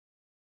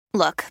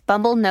Look,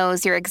 Bumble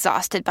knows you're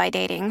exhausted by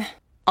dating.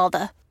 All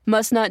the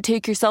must not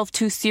take yourself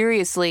too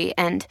seriously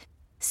and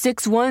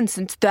 6'1"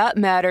 since that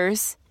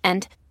matters.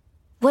 And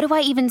what do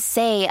I even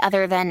say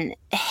other than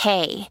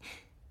hey?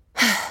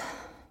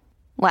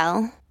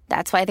 Well,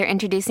 that's why they're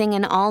introducing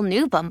an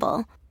all-new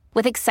Bumble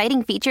with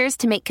exciting features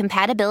to make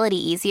compatibility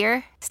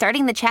easier,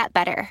 starting the chat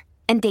better,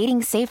 and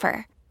dating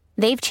safer.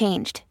 They've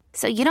changed,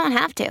 so you don't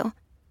have to.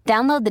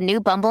 Download the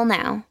new Bumble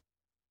now.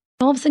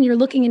 All of a sudden you're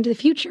looking into the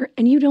future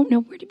and you don't know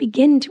where to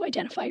begin to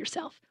identify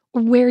yourself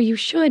or where you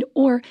should,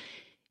 or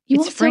you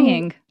it's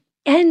freeing.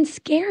 And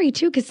scary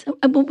too, because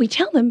what we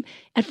tell them,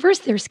 at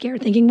first they're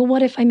scared thinking, well,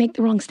 what if I make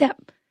the wrong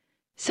step?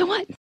 So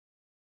what?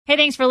 Hey,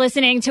 thanks for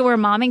listening to We're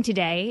Momming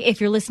Today.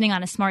 If you're listening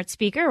on a smart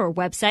speaker or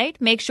website,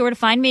 make sure to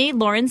find me,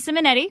 Lauren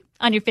Simonetti,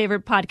 on your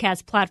favorite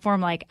podcast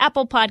platform like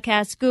Apple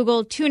Podcasts,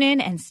 Google,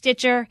 TuneIn, and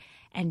Stitcher.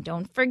 And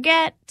don't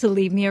forget to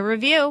leave me a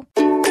review.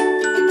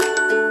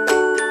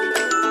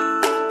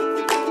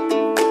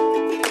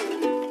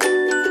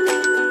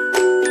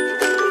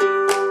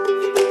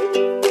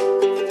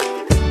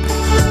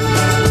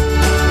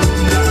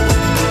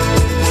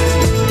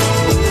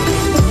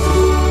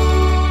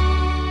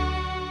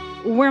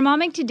 We're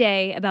momming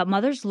today about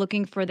mothers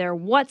looking for their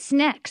what's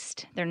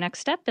next, their next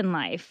step in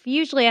life,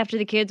 usually after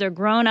the kids are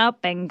grown up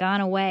and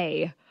gone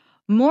away.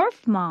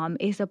 Morph Mom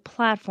is a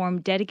platform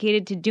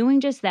dedicated to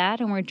doing just that,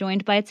 and we're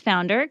joined by its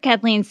founder,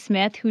 Kathleen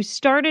Smith, who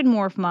started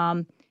Morph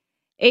Mom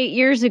 8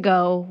 years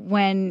ago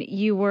when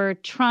you were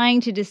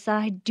trying to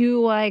decide,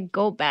 do I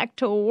go back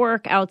to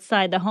work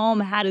outside the home?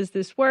 How does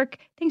this work?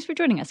 Thanks for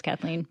joining us,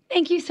 Kathleen.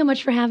 Thank you so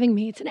much for having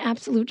me. It's an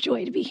absolute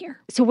joy to be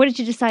here. So what did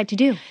you decide to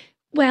do?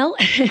 Well,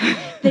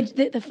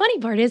 the funny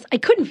part is I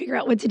couldn't figure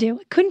out what to do.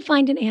 I couldn't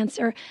find an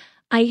answer.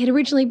 I had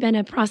originally been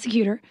a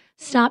prosecutor,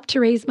 stopped to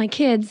raise my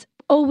kids,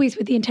 always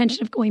with the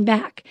intention of going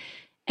back,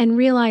 and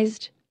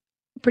realized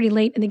pretty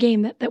late in the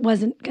game that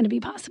wasn't going to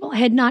be possible. I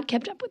had not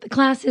kept up with the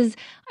classes.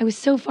 I was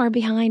so far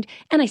behind,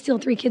 and I still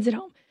had 3 kids at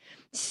home.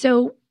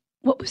 So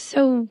what was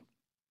so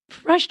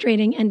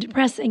frustrating and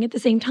depressing at the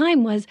same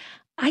time was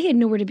I had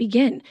nowhere to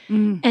begin.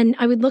 And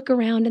I would look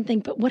around and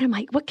think, but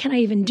what can I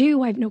even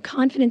do? I have no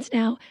confidence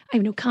now. I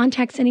have no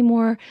contacts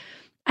anymore.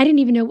 I didn't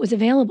even know it was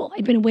available.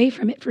 I'd been away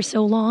from it for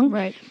so long.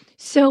 Right.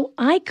 So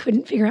I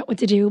couldn't figure out what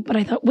to do, but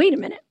I thought, wait a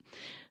minute.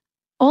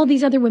 All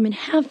these other women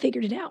have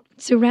figured it out.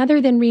 So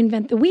rather than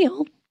reinvent the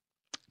wheel,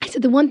 I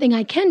said, the one thing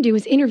I can do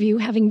is interview,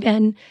 having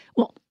been,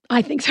 well,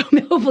 I think so,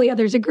 hopefully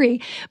others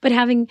agree, but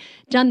having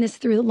done this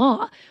through the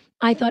law,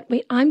 I thought,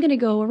 wait, I'm going to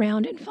go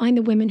around and find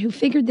the women who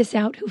figured this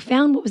out, who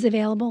found what was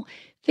available,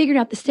 figured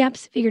out the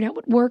steps, figured out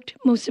what worked,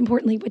 most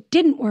importantly, what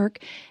didn't work.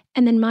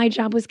 And then my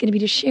job was going to be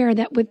to share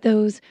that with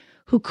those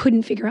who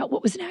couldn't figure out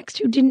what was next,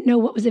 who didn't know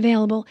what was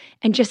available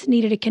and just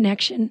needed a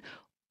connection.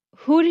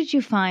 Who did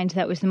you find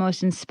that was the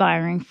most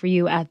inspiring for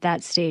you at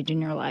that stage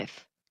in your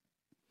life?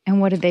 And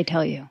what did they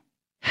tell you?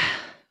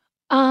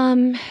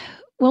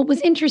 Well, it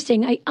was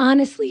interesting. I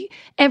honestly,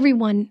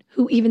 everyone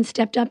who even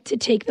stepped up to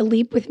take the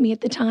leap with me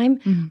at the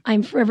time,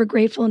 I'm forever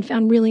grateful and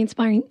found really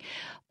inspiring.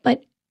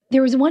 But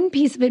there was one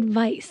piece of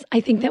advice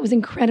I think that was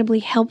incredibly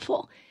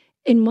helpful.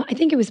 I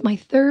think it was my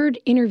 3rd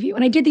interview,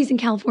 and I did these in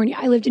California.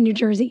 I lived in New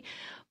Jersey.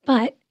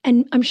 But,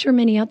 and I'm sure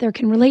many out there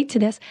can relate to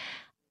this,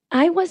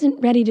 I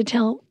wasn't ready to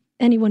tell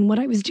anyone what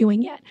I was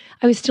doing yet.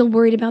 I was still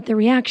worried about their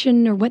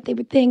reaction or what they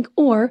would think,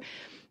 or,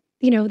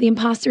 the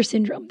imposter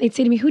syndrome. They'd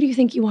say to me, who do you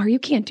think you are? You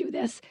can't do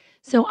this.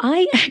 So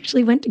I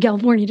actually went to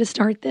California to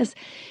start this.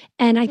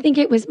 And I think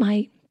it was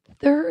my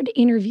 3rd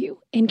interview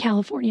in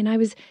California.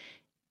 And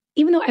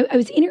even though I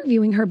was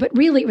interviewing her, but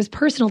really it was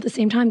personal at the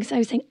same time, because I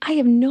was saying, I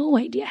have no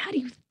idea. How do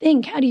you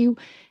think? How do you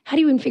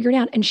even figure it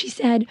out? And she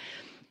said,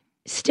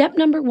 step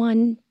number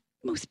 1,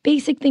 most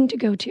basic thing to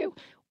go to.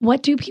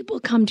 What do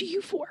people come to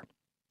you for?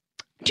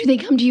 Do they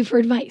come to you for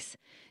advice?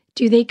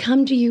 Do they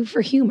come to you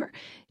for humor?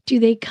 Do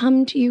they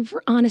come to you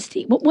for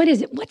honesty? What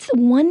is it? What's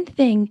the one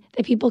thing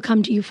that people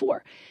come to you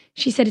for?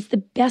 She said it's the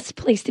best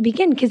place to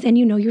begin because then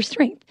you know your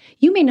strength.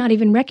 You may not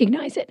even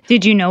recognize it.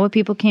 Did you know what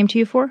people came to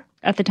you for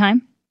at the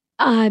time?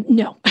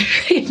 No, I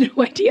had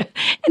no idea.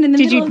 And in the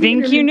Did you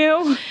think you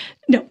knew?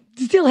 No,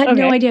 still had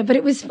no idea. But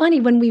it was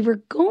funny when we were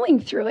going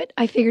through it.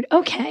 I figured,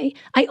 okay,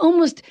 I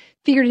almost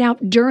figured it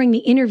out during the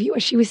interview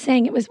as she was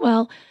saying it was,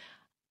 well,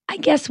 I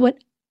guess what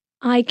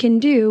I can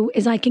do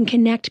is I can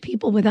connect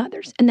people with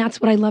others. And that's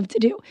what I love to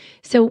do.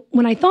 So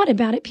when I thought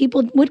about it,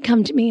 people would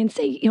come to me and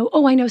say,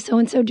 oh, I know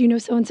so-and-so. Do you know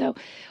so-and-so?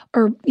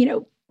 Or,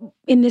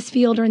 in this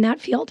field or in that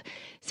field.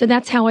 So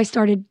that's how I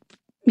started.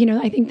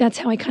 I think that's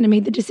how I kind of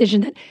made the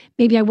decision that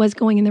maybe I was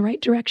going in the right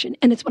direction.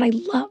 And it's what I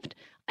loved.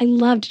 I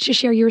loved to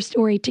share your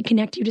story, to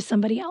connect you to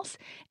somebody else.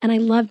 And I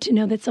loved to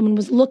know that someone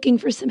was looking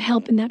for some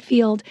help in that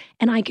field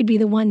and I could be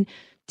the one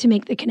to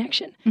make the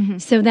connection.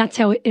 So that's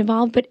how it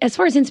evolved. But as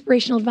far as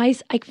inspirational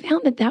advice, I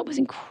found that was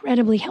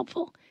incredibly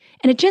helpful.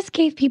 And it just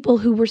gave people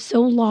who were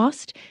so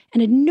lost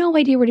and had no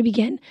idea where to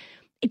begin,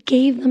 it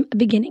gave them a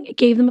beginning. It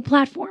gave them a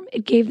platform.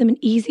 It gave them an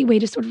easy way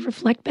to sort of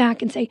reflect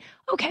back and say,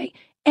 okay,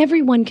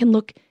 everyone can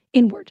look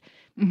inward.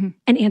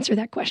 and answer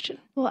that question.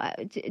 Well,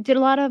 did a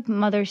lot of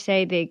mothers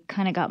say they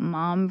kind of got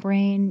mom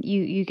brain?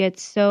 You get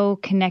so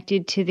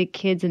connected to the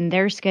kids and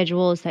their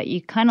schedules that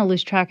you kind of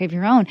lose track of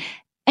your own.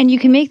 And you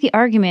can make the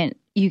argument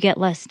you get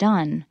less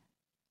done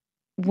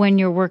when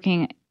you're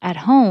working at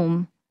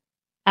home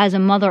as a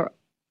mother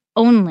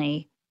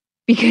only,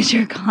 because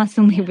you're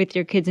constantly with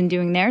your kids and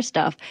doing their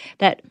stuff.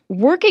 That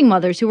working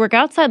mothers who work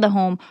outside the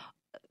home,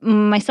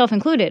 myself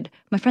included,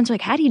 my friends are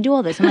like, how do you do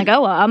all this? I'm like,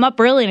 oh, well, I'm up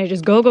early and I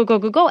just go.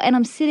 And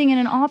I'm sitting in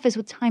an office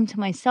with time to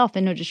myself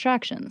and no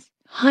distractions.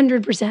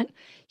 100%.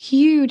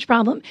 Huge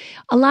problem.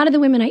 A lot of the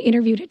women I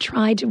interviewed had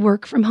tried to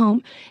work from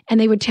home, and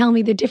they would tell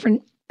me the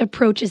different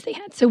approaches they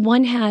had. So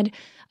one had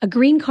a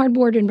green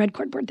cardboard and red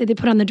cardboard that they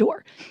put on the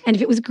door. And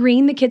if it was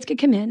green, the kids could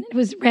come in. If it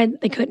was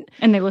red, they couldn't.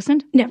 And they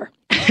listened? Never.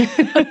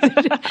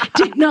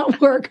 Did not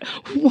work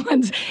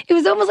once. It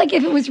was almost like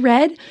if it was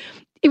red,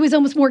 it was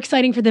almost more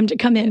exciting for them to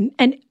come in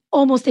and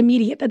almost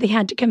immediate that they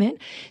had to come in.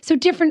 So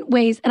different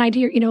ways. And I'd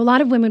hear, a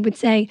lot of women would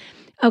say,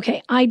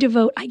 okay, I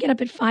get up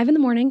at 5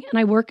 a.m. and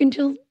I work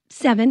until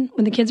 7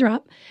 when the kids are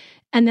up.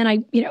 And then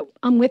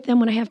I'm with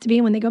them when I have to be.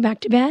 And when they go back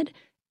to bed,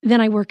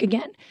 then I work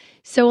again.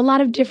 So a lot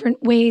of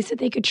different ways that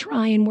they could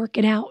try and work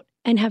it out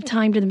and have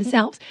time to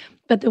themselves.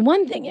 But the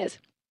one thing is,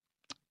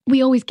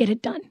 we always get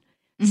it done.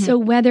 So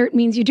whether it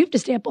means you do have to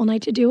stay up all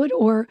night to do it,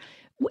 or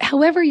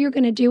however you're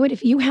going to do it,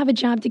 if you have a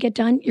job to get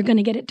done, you're going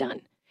to get it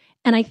done.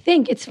 And I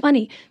think it's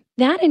funny,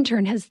 that in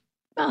turn has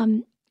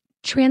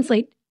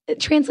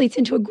translates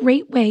into a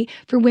great way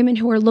for women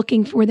who are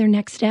looking for their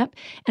next step.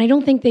 And I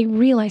don't think they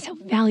realize how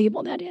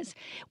valuable that is.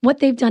 What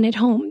they've done at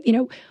home,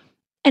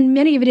 and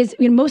many of it is,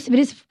 most of it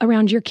is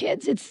around your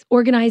kids. It's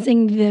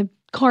organizing the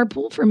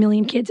carpool for 1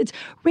 million kids. It's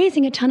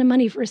raising a ton of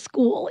money for a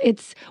school.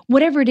 It's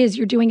whatever it is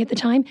you're doing at the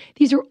time.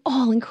 These are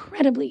all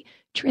incredibly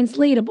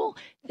translatable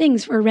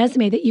things for a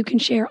resume that you can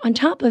share, on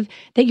top of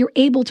that you're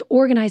able to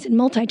organize and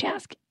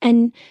multitask.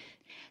 And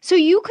so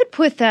you could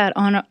put that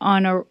on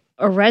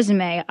a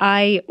resume.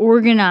 I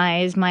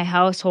organize my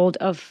household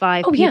of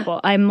 5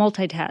 people. Yeah. I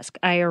multitask.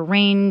 I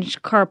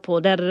arrange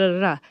carpool,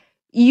 da-da-da-da-da.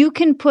 You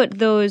can put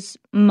those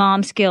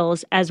mom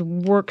skills as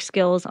work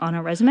skills on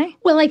a resume?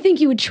 Well, I think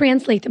you would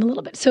translate them a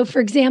little bit. So, for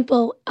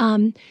example,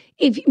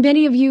 if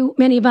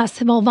many of us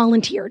have all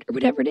volunteered or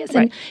whatever it is,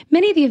 right. And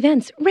many of the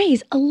events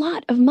raise a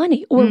lot of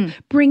money or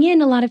bring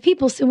in a lot of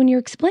people. So when you're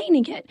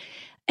explaining it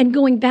and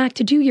going back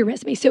to do your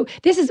resume. So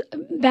this is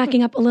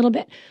backing up a little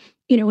bit.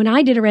 When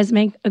I did a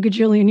resume a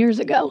gajillion years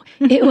ago,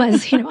 it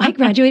was, I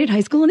graduated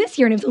high school in this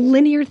year, and it was a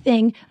linear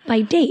thing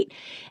by date.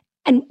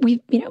 And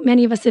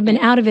many of us have been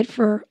out of it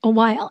for a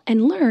while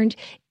and learned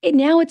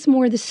now it's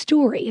more the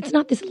story. It's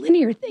not this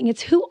linear thing.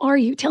 It's who are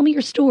you? Tell me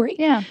your story.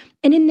 Yeah.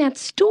 And in that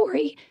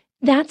story,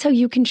 that's how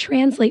you can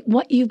translate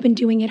what you've been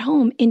doing at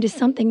home into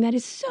something that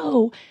is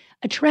so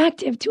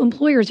attractive to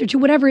employers or to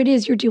whatever it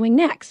is you're doing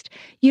next.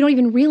 You don't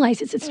even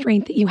realize it's a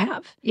strength that you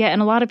have. Yeah.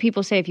 And a lot of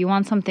people say if you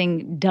want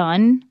something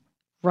done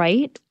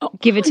right,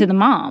 give it to the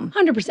mom.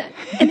 100%.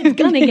 And it's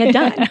going to get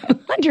done.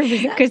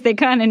 100%. Because they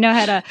kind of know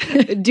how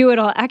to do it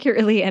all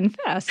accurately and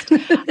fast.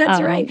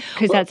 That's right.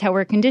 Because that's how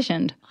we're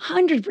conditioned.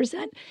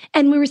 100%.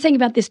 And we were saying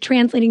about this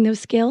translating those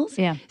skills.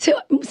 Yeah. So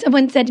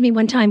someone said to me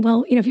one time,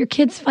 well, if your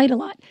kids fight a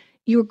lot,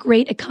 you're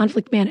great at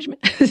conflict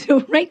management. So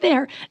right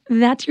there,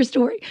 that's your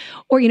story.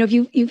 Or, if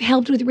you've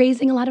helped with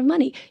raising a lot of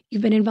money,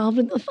 you've been involved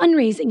with the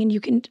fundraising and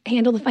you can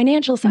handle the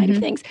financial side of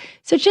things.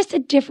 So it's just a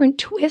different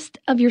twist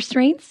of your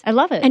strengths. I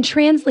love it. And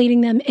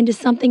translating them into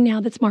something now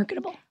that's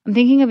marketable. I'm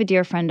thinking of a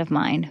dear friend of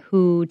mine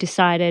who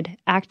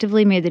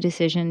actively made the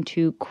decision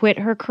to quit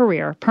her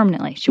career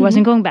permanently. She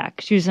wasn't going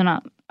back. She was in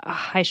a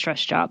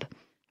high-stress job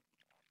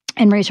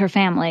and raise her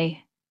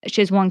family. She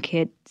has 1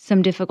 kid,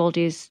 some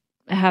difficulties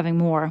having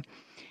more.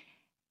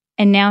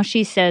 And now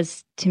she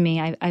says to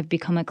me, I've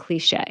become a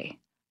cliche.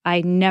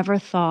 I never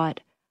thought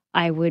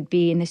I would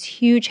be in this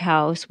huge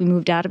house. We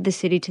moved out of the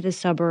city to the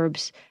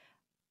suburbs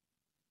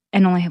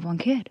and only have 1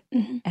 kid.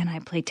 And I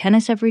play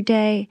tennis every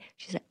day.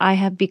 She said, I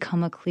have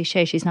become a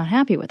cliche. She's not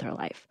happy with her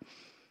life.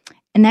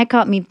 And that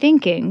got me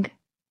thinking,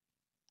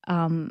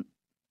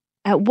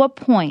 at what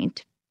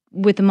point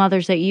with the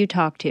mothers that you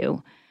talk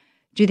to,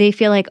 do they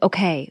feel like,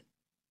 okay,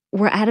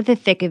 we're out of the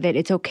thick of it.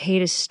 It's okay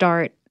to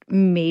start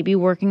maybe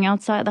working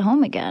outside the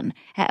home again?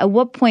 At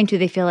what point do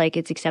they feel like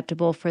it's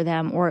acceptable for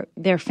them or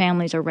their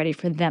families are ready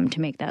for them to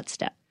make that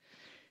step?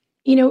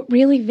 It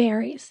really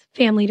varies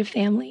family to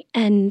family.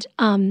 And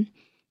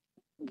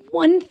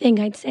one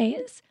thing I'd say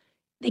is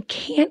they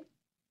can't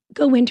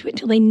go into it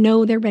until they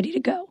know they're ready to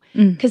go.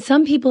 Because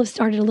some people have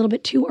started a little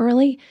bit too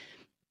early,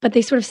 but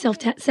they sort of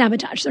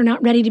self-sabotage. They're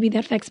not ready to be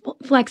that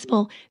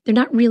flexible. They're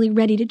not really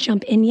ready to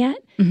jump in yet.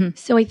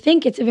 So I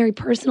think it's a very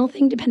personal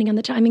thing depending on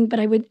the timing, but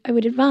I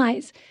would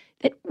advise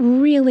that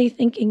really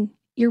thinking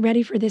you're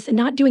ready for this and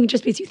not doing it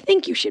just because you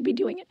think you should be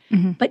doing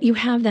it, but you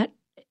have that.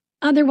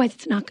 Otherwise,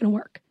 it's not going to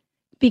work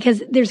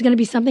because there's going to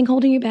be something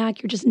holding you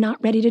back. You're just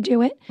not ready to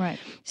do it. Right.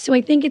 So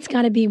I think it's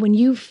got to be when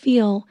you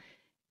feel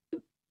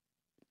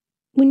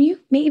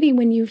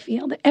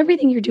that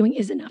everything you're doing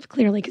is enough,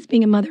 clearly, because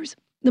being a mother is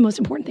the most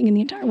important thing in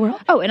the entire world.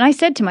 Oh, and I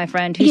said to my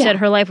friend who said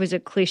her life was a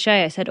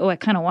cliche, I said, I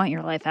kind of want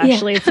your life,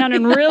 actually. It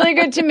sounded really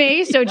good to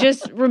me. So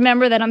just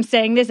remember that I'm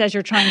saying this as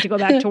you're trying to go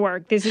back to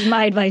work. This is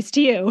my advice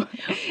to you.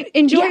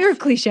 Enjoy your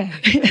cliche.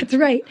 That's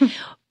right.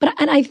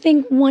 And I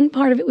think one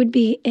part of it would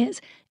be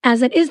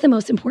as it is the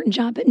most important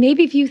job, but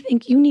maybe if you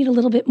think you need a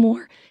little bit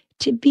more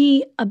to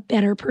be a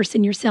better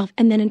person yourself,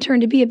 and then in turn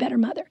to be a better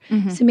mother.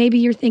 Mm-hmm. So maybe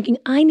you're thinking,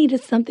 I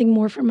needed something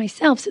more for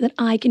myself so that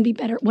I can be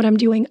better at what I'm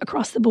doing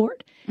across the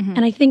board. Mm-hmm.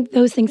 And I think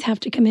those things have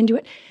to come into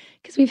it.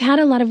 Because we've had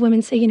a lot of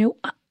women say,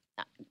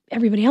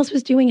 everybody else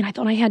was doing it. I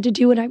thought I had to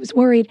do it. I was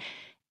worried.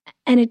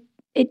 And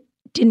it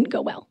didn't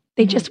go well.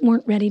 They just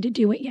weren't ready to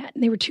do it yet.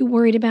 And they were too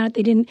worried about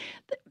it.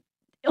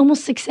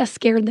 Almost success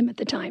scared them at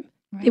the time.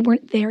 Right. They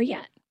weren't there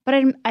yet. But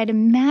I'd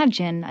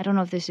imagine, I don't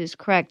know if this is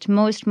correct,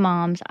 most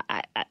moms,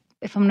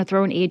 if I'm going to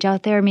throw an age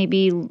out there,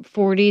 maybe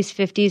 40s,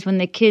 50s, when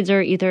the kids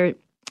are either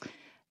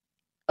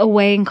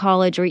away in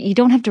college or you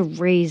don't have to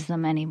raise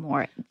them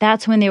anymore.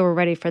 That's when they were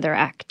ready for their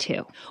act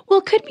two.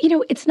 Well,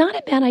 it's not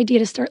a bad idea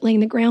to start laying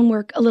the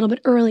groundwork a little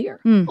bit earlier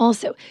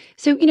also.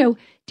 So,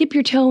 dip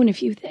your toe in a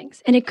few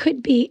things. And it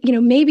could be,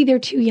 maybe they're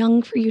too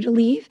young for you to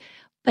leave,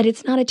 but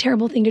it's not a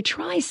terrible thing to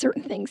try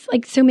certain things.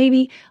 So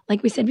maybe,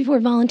 like we said before,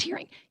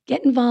 volunteering,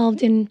 get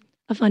involved in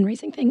a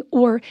fundraising thing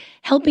or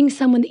helping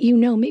someone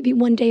that maybe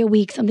one day a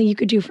week, something you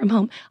could do from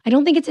home. I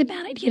don't think it's a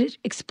bad idea to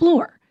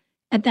explore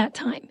at that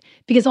time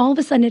because all of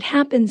a sudden it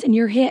happens and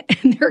you're hit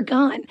and they're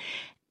gone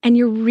and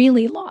you're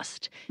really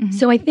lost. Mm-hmm.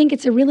 So I think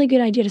it's a really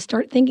good idea to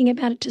start thinking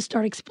about it, to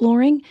start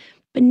exploring,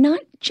 but not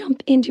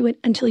jump into it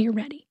until you're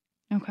ready.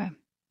 Okay.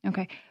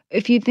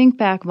 If you think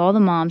back of all the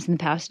moms in the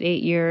past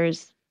 8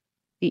 years,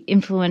 the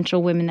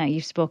influential women that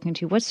you've spoken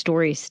to, what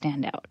stories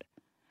stand out?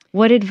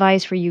 What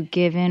advice were you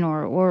given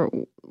or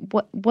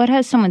what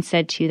has someone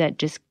said to you that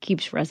just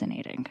keeps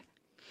resonating?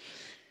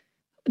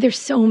 There's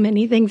so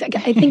many things. I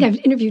think I've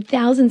interviewed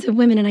thousands of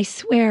women, and I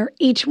swear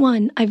each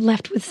one I've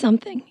left with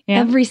something. Yeah.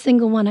 Every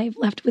single one I've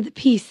left with a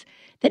piece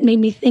that made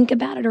me think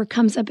about it or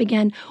comes up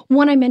again.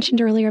 One I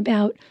mentioned earlier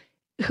about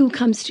who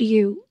comes to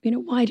you,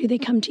 why do they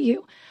come to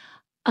you?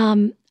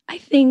 I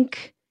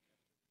think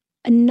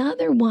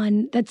another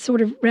one that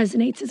sort of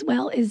resonates as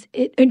well is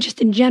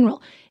just in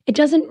general, it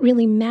doesn't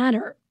really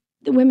matter.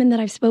 The women that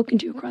I've spoken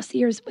to across the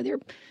years, whether,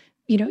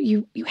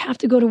 you have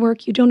to go to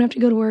work, you don't have to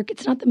go to work,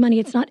 it's not the money,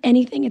 it's not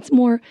anything. It's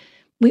more,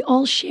 we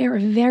all share a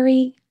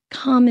very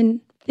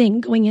common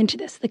thing going into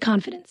this, the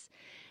confidence.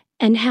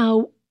 And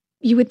how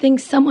you would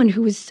think someone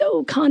who is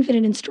so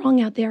confident and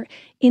strong out there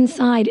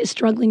inside is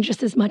struggling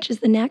just as much as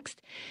the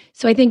next.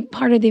 So I think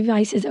part of the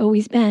advice has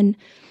always been,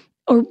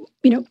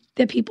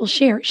 that people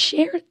share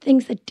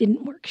things that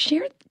didn't work.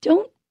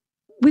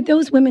 With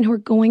those women who are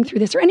going through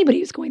this or anybody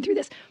who's going through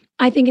this,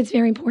 I think it's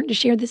very important to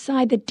share the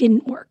side that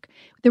didn't work,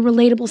 the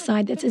relatable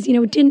side that says,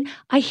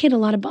 I hit a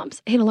lot of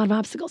bumps, I hit a lot of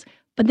obstacles,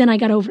 but then I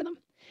got over them.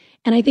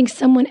 And I think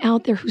someone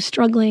out there who's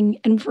struggling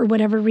and for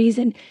whatever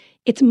reason,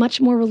 it's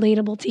much more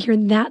relatable to hear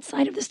that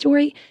side of the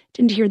story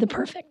than to hear the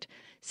perfect.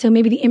 So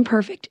maybe the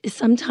imperfect is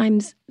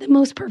sometimes the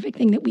most perfect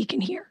thing that we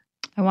can hear.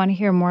 I want to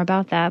hear more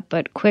about that,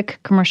 but quick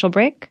commercial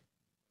break.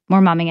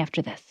 More momming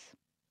after this.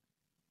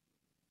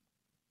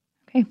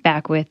 Okay,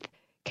 back with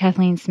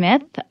Kathleen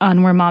Smith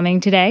on We're Momming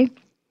today.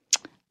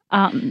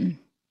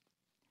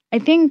 I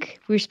think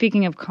we were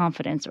speaking of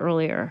confidence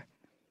earlier.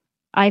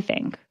 I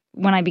think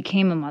when I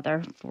became a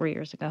mother 4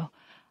 years ago,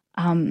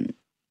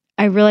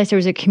 I realized there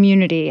was a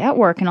community at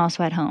work and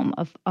also at home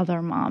of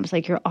other moms.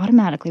 Like you're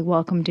automatically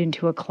welcomed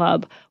into a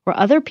club where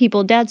other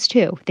people, dads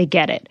too, they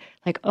get it.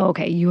 Like, oh,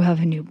 okay, you have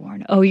a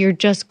newborn. Oh, you're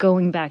just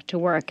going back to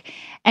work.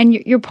 And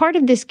you're part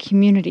of this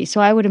community.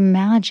 So I would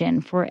imagine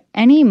for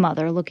any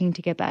mother looking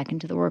to get back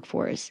into the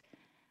workforce,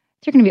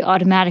 they're going to be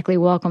automatically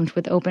welcomed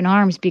with open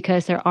arms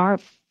because there are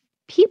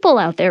people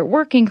out there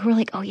working who are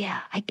like, oh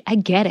yeah, I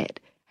get it.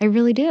 I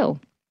really do.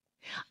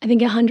 I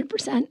think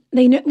 100%.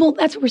 They know. Well,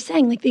 that's what we're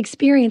saying. Like the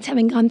experience,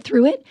 having gone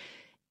through it.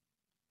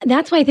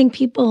 That's why I think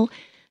people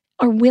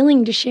are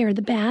willing to share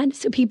the bad,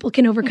 so people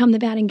can overcome the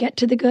bad and get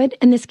to the good.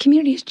 And this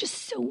community is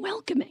just so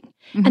welcoming.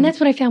 Mm-hmm. And that's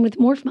what I found with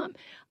Morph Mom.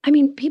 I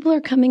mean, people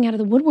are coming out of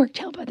the woodwork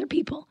to help other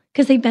people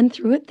because they've been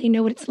through it. They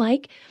know what it's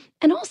like,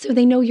 and also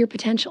they know your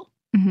potential.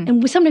 Mm-hmm.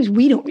 And sometimes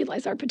we don't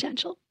realize our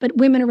potential, but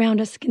women around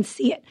us can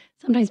see it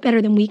sometimes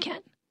better than we can.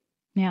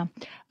 Yeah.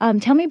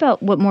 Tell me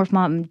about what Morph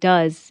Mom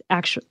does.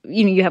 Actually,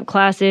 you have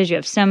classes, you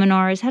have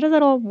seminars. How does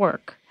that all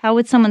work? How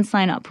would someone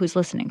sign up who's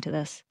listening to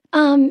this?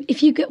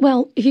 If you go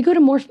to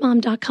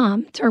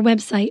morphmom.com, to our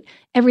website,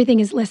 everything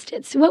is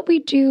listed. So what we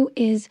do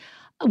is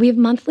we have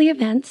monthly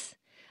events,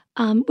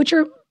 which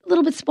are a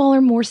little bit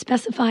smaller, more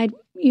specified.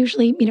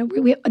 Usually,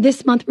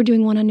 this month we're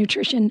doing one on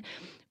nutrition.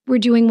 We're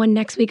doing one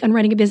next week on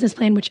writing a business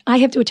plan, which I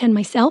have to attend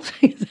myself.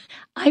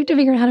 I have to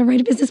figure out how to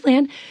write a business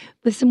plan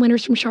with some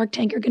winners from Shark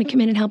Tank are going to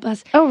come in and help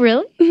us. Oh,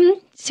 really? Mm-hmm.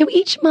 So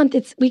each month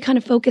we kind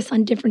of focus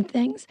on different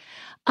things.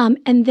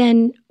 And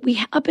then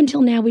up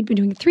until now, we'd been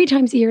doing it 3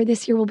 times a year.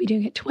 This year, we'll be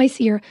doing it twice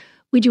a year.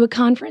 We do a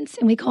conference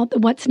and we call it the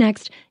What's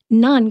Next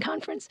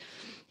non-conference.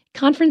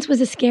 conference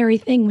was a scary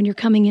thing when you're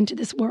coming into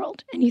this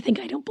world and you think,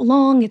 I don't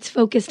belong. It's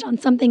focused on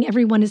something.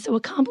 Everyone is so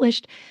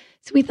accomplished.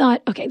 So we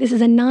thought, okay, this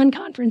is a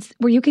non-conference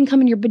where you can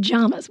come in your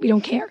pajamas. We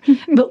don't care.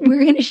 But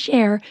we're going to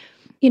share,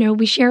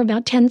 we share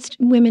about 10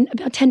 women,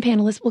 about 10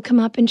 panelists will come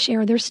up and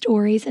share their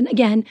stories. And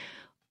again,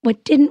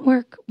 what didn't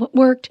work, what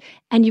worked,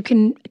 and you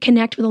can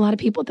connect with a lot of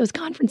people at those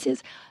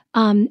conferences.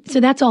 So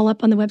that's all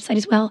up on the website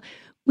as well.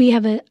 We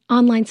have an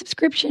online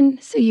subscription,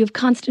 so you have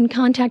constant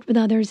contact with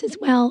others as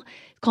well.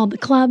 It's called The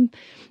Club.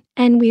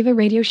 And we have a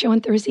radio show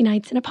on Thursday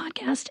nights and a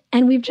podcast.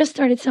 And we've just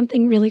started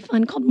something really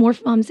fun called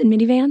Morph Moms and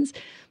Minivans.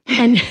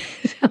 And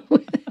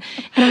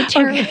I'm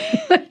terrible.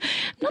 I'm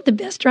not the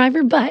best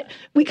driver, but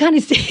we kind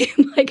of stay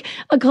in like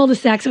a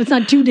cul-de-sac, so it's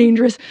not too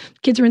dangerous.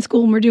 Kids are in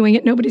school and we're doing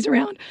it. Nobody's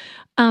around.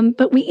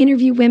 But we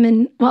interview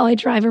women while I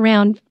drive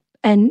around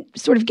and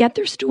sort of get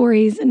their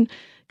stories and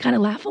kind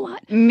of laugh a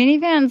lot.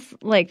 Minivans,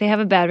 they have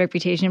a bad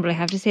reputation, but I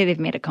have to say they've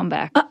made a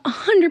comeback.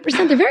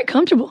 100%. They're very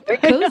comfortable, very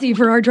cozy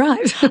for our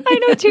drives. I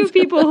know 2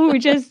 people who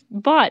just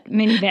bought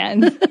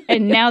minivans,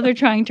 and now they're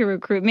trying to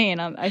recruit me. And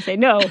I say,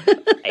 no,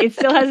 it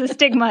still has a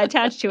stigma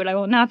attached to it. I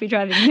will not be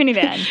driving a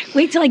minivan.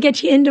 Wait till I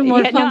get you into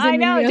more fun. I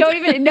know. Minivans. Don't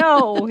even.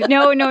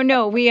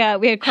 No. We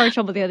had car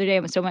trouble the other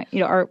day, so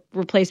our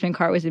replacement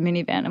car was a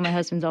minivan, and my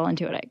husband's all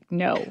into it.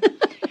 No.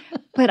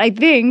 But I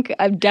think,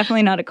 I'm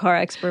definitely not a car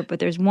expert, but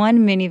there's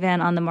one minivan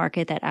on the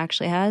market that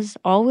actually has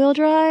all-wheel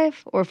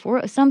drive or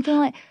something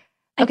like. Okay.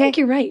 I think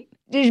you're right.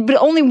 But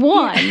only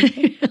one.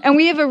 Yeah. And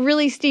we have a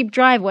really steep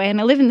driveway,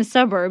 and I live in the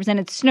suburbs, and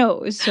it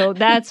snows, so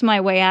that's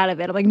my way out of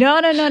it. I'm like,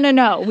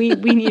 no. We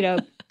need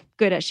a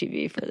good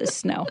SUV for this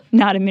snow,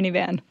 not a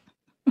minivan.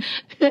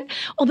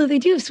 Although they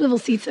do have swivel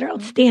seats that are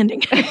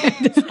outstanding.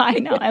 I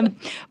know. And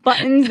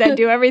buttons that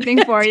do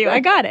everything for you. Right.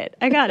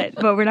 I got it.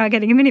 But we're not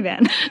getting a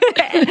minivan.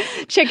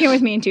 Check in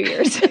with me in 2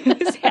 years.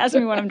 Ask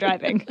me when I'm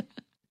driving.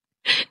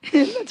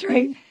 That's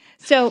right.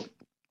 So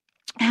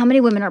how many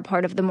women are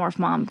part of the Morph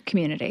Mom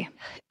community?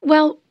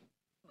 Well,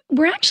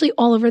 we're actually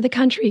all over the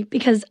country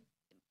because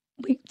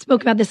we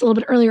spoke about this a little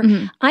bit earlier.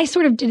 Mm-hmm. I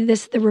sort of did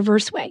this the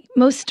reverse way.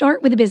 Most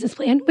start with a business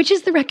plan, which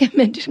is the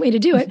recommended way to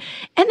do it,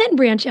 and then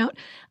branch out.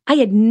 I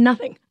had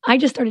nothing. I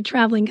just started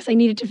traveling because I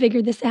needed to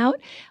figure this out.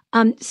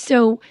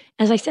 So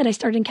as I said, I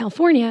started in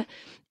California,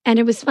 and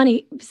it was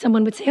funny.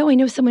 Someone would say, oh, I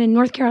know someone in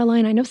North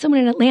Carolina. I know someone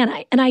in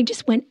Atlanta. And I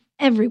just went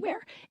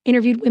everywhere,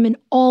 interviewed women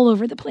all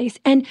over the place.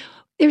 And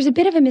there's a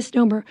bit of a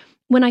misnomer.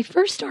 When I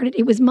first started,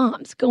 it was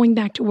moms going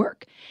back to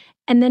work.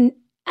 And then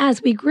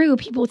as we grew,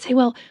 people would say,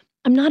 well,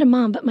 I'm not a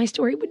mom, but my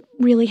story would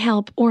really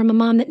help. Or I'm a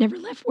mom that never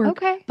left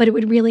work, but it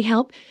would really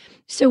help.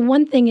 So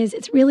one thing is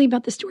it's really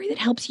about the story that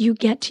helps you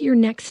get to your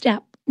next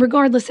step,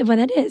 regardless of what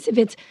that is. If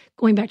it's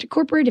going back to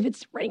corporate, if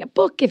it's writing a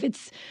book, if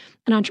it's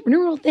an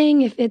entrepreneurial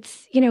thing, if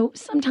it's,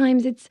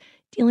 sometimes it's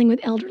dealing with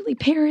elderly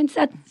parents.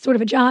 That's sort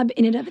of a job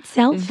in and of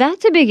itself.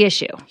 That's a big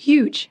issue.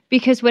 Huge.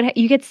 Because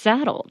you get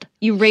saddled.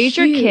 You raise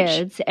your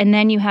kids and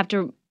then you have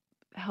to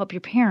help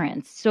your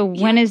parents. So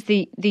when is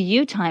the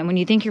you time? When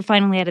you think you're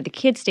finally out of the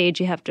kid stage,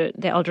 the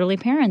elderly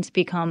parents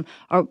become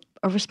a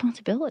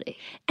responsibility.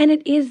 And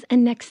it is a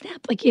next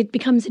step. It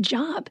becomes a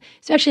job.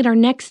 So actually at our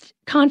next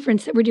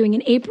conference that we're doing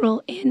in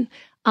April in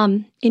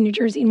New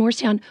Jersey, in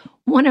Morristown,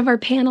 one of our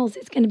panels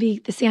is going to be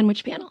the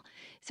sandwich panel.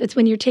 So it's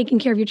when you're taking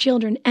care of your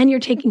children and you're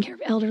taking care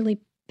of elderly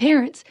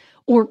parents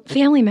or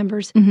family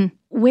members. Mm-hmm.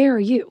 Where are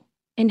you?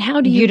 And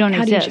how do you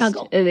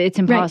juggle? It's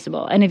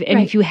impossible. Right. And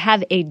if you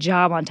have a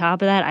job on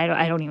top of that,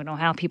 I don't even know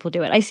how people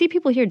do it. I see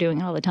people here doing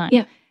it all the time.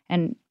 Yeah.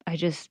 And I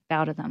just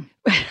bow to them.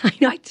 I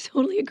know, I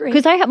totally agree.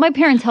 Because my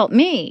parents helped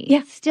me.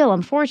 Yeah. Still,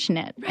 I'm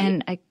fortunate. Right.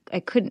 And I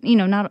couldn't,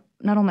 not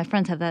all my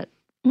friends have that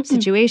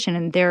situation,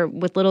 and they're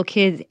with little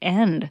kids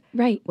and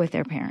with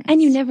their parents.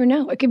 And you never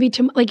know. It could be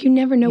you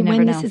never know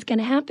when this is going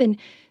to happen.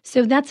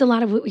 So that's a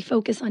lot of what we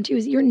focus on too,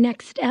 is your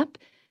next step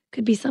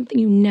could be something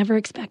you never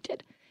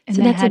expected. And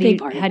so that's a big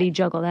part of it. How do you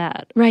juggle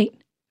that? Right,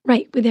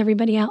 with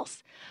everybody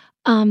else.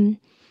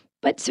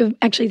 But so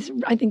actually,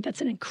 I think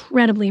that's an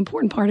incredibly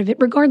important part of it,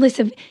 regardless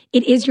of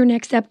it is your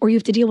next step or you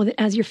have to deal with it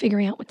as you're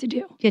figuring out what to do.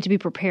 You have to be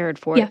prepared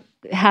for it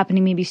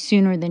happening maybe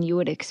sooner than you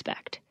would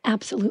expect.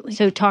 Absolutely.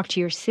 So talk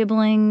to your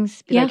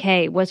siblings. Be like,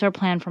 hey, what's our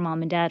plan for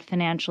mom and dad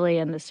financially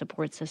and the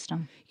support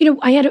system?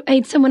 I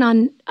had someone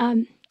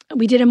on,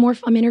 we did a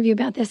Morph Mom interview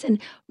about this,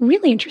 and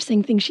really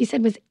interesting thing she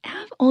said was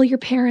have all your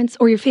parents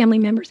or your family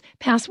members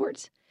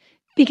passwords.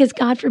 Because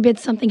God forbid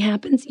something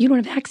happens, you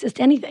don't have access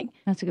to anything.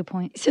 That's a good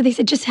point. So they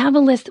said just have a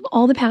list of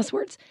all the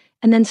passwords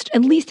and then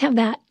at least have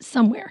that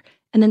somewhere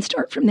and then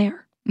start from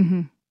there.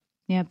 Mm-hmm.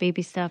 Yeah,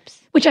 baby steps.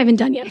 Which I haven't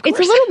done yet, of course.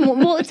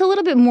 It's a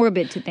little bit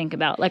morbid to think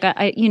about.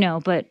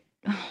 But...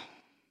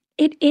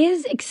 It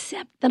is,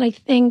 except that I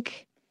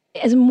think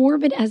as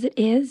morbid as it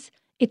is,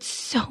 it's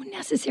so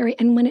necessary.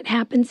 And when it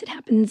happens,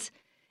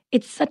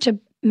 it's such a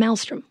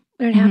maelstrom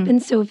when it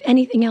happens. So if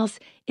anything else,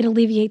 it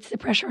alleviates the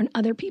pressure on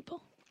other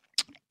people.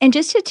 And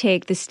just to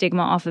take the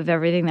stigma off of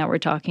everything that we're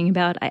talking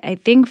about, I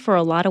think for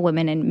a lot of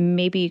women, and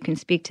maybe you can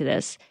speak to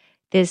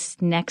this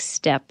next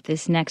step,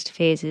 this next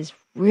phase is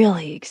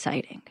really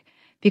exciting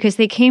because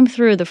they came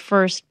through the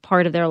first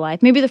part of their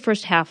life, maybe the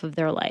first half of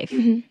their life,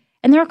 and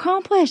they're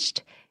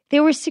accomplished. They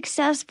were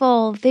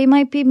successful. They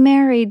might be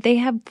married. They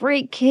have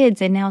great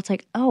kids. And now it's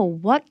like, oh,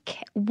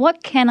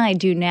 what can I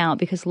do now?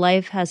 Because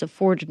life has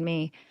afforded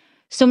me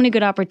so many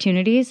good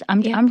opportunities.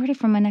 I'm ready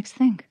for my next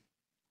thing.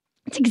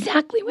 It's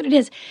exactly what it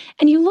is.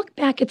 And you look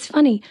back, it's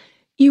funny.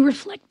 You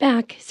reflect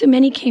back. So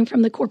many came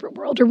from the corporate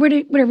world or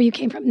whatever you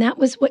came from. And that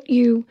was what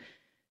you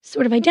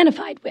sort of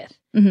identified with.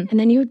 And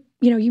then you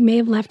may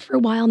have left for a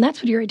while, and that's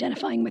what you're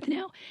identifying with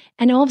now.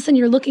 And all of a sudden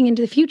you're looking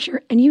into the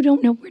future and you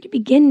don't know where to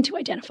begin to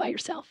identify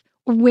yourself.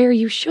 Or where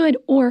you should,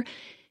 or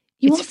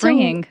it's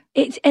freeing.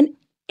 It's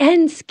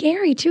and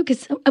scary too,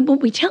 because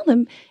what we tell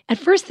them at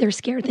first, they're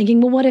scared,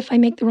 thinking, "Well, what if I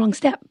make the wrong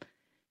step?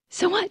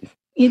 So what?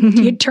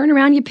 You turn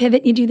around, you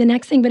pivot, you do the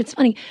next thing." But it's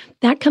funny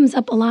that comes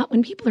up a lot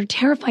when people are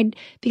terrified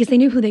because they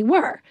knew who they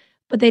were,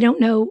 but they don't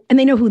know, and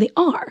they know who they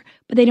are,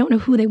 but they don't know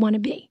who they want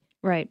to be.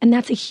 Right, and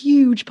that's a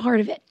huge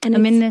part of it. And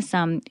I'm in this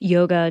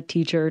yoga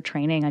teacher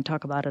training. I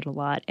talk about it a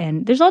lot,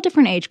 and there's all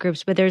different age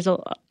groups, but there's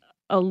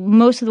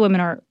most of the women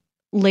are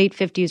late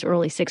 50s,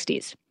 early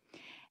 60s.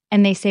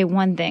 And they say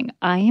one thing,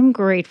 I am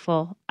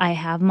grateful I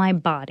have my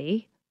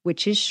body,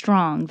 which is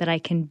strong, that I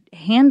can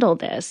handle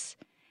this.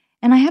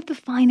 And I have the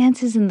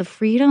finances and the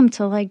freedom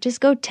to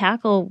just go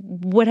tackle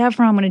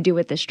whatever I'm going to do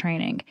with this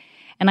training.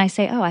 And I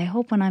say, oh, I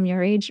hope when I'm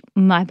your age,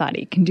 my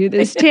body can do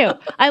this too.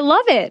 I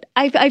love it.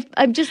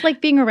 I just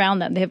like being around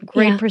them. They have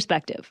great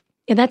perspective.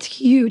 Yeah, that's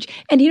huge.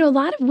 And, a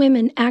lot of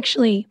women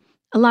actually,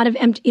 a lot of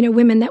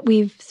women that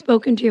we've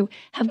spoken to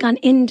have gone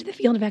into the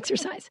field of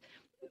exercise.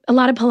 A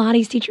lot of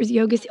Pilates teachers,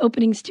 yoga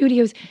opening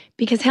studios,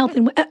 because health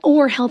and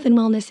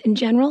wellness in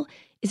general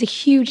is a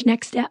huge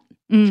next step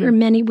for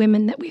many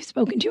women that we've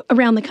spoken to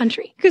around the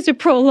country. Because it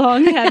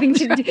prolongs having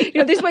to,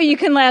 this way you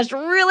can last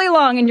really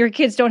long and your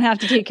kids don't have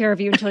to take care of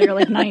you until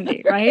you're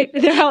 90, right?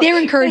 They're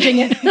encouraging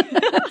it.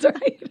 That's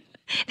right.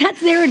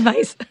 That's their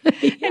advice.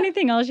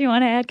 Anything else you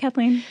want to add,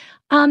 Kathleen?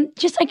 I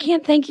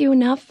can't thank you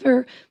enough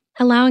for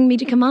allowing me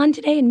to come on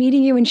today and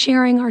meeting you and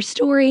sharing our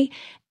story.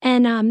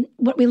 And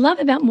what we love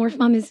about Morph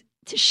Mom is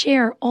to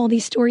share all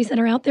these stories that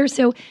are out there.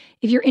 So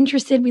if you're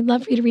interested, we'd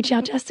love for you to reach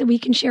out to us so we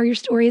can share your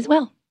story as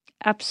well.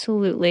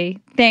 Absolutely.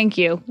 Thank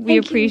you. We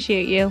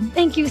appreciate you.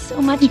 Thank you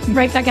so much.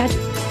 Right back at you.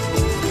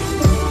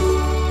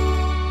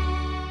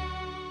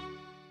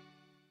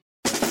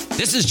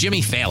 This is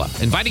Jimmy Fallon,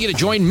 inviting you to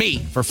join me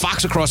for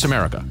Fox Across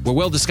America, where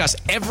we'll discuss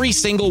every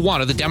single one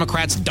of the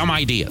Democrats' dumb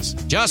ideas.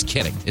 Just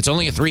kidding. It's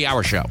only a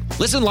 3-hour show.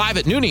 Listen live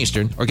at noon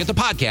Eastern or get the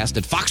podcast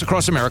at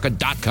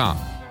foxacrossamerica.com.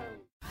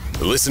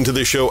 Listen to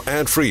the show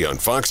ad-free on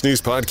Fox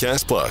News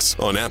Podcast Plus,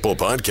 on Apple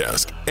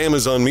Podcast,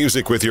 Amazon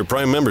Music with your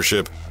Prime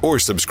membership, or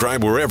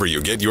subscribe wherever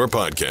you get your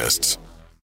podcasts.